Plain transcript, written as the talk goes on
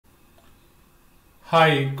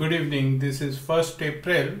Hi, good evening. This is 1st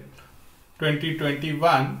April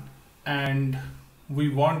 2021 and we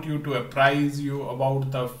want you to apprise you about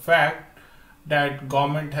the fact that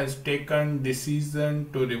government has taken decision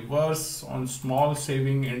to reverse on small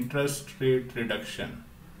saving interest rate reduction.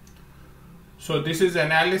 So this is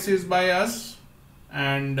analysis by us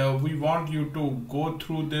and we want you to go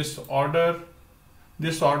through this order.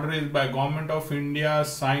 This order is by Government of India,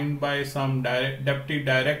 signed by some Deputy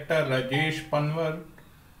Director Rajesh Panwar,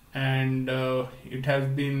 and it has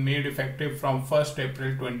been made effective from 1st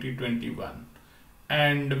April 2021.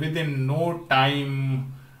 And within no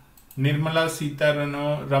time, Nirmala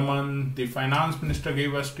Sitharaman, the Finance Minister,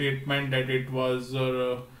 gave a statement that it was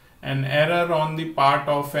an error on the part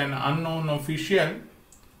of an unknown official.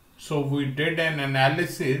 So we did an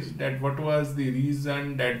analysis that what was the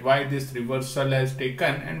reason that why this reversal has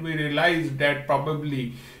taken, and we realized that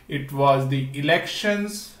probably it was the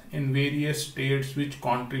elections in various states which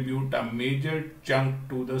contribute a major chunk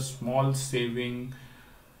to the small saving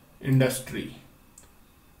industry,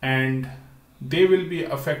 and they will be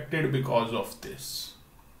affected because of this.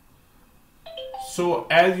 So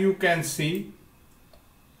as you can see,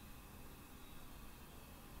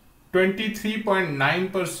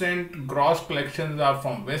 23.9% gross collections are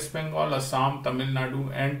from West Bengal, Assam, Tamil Nadu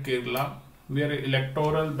and Kerala, where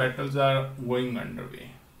electoral battles are going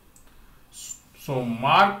underway. So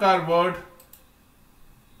mark our word,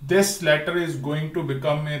 this letter is going to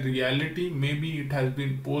become a reality. Maybe it has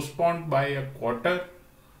been postponed by a quarter,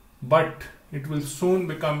 but it will soon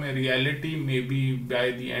become a reality, maybe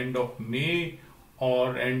by the end of May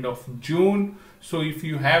or end of June. So if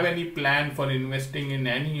you have any plan for investing in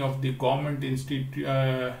any of the government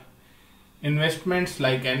investments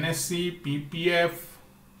like NSC, PPF,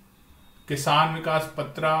 Kisan Vikas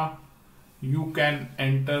Patra, you can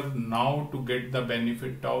enter now to get the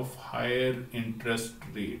benefit of higher interest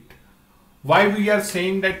rate. Why we are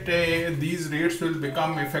saying that these rates will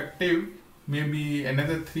become effective maybe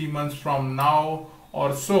another 3 months from now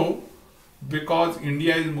or so, because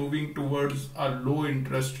India is moving towards a low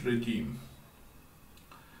interest regime.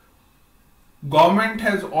 Government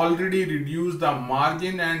has already reduced the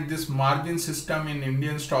margin, and this margin system in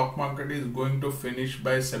Indian stock market is going to finish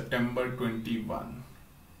by September 21.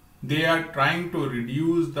 They are trying to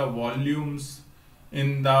reduce the volumes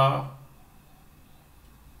in the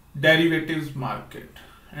derivatives market,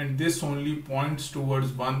 and this only points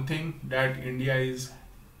towards one thing, that India is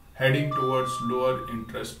heading towards lower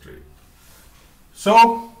interest rate.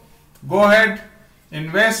 So go ahead,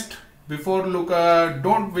 invest. Before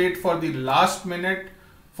don't wait for the last minute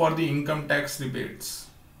for the income tax rebates.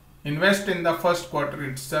 Invest in the first quarter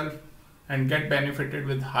itself and get benefited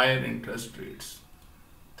with higher interest rates.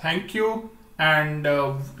 Thank you. And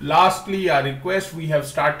lastly, a request, we have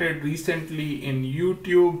started recently in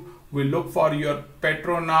YouTube. We look for your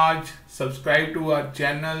patronage. Subscribe to our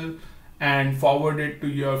channel and forward it to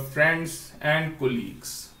your friends and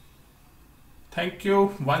colleagues. Thank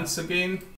you once again.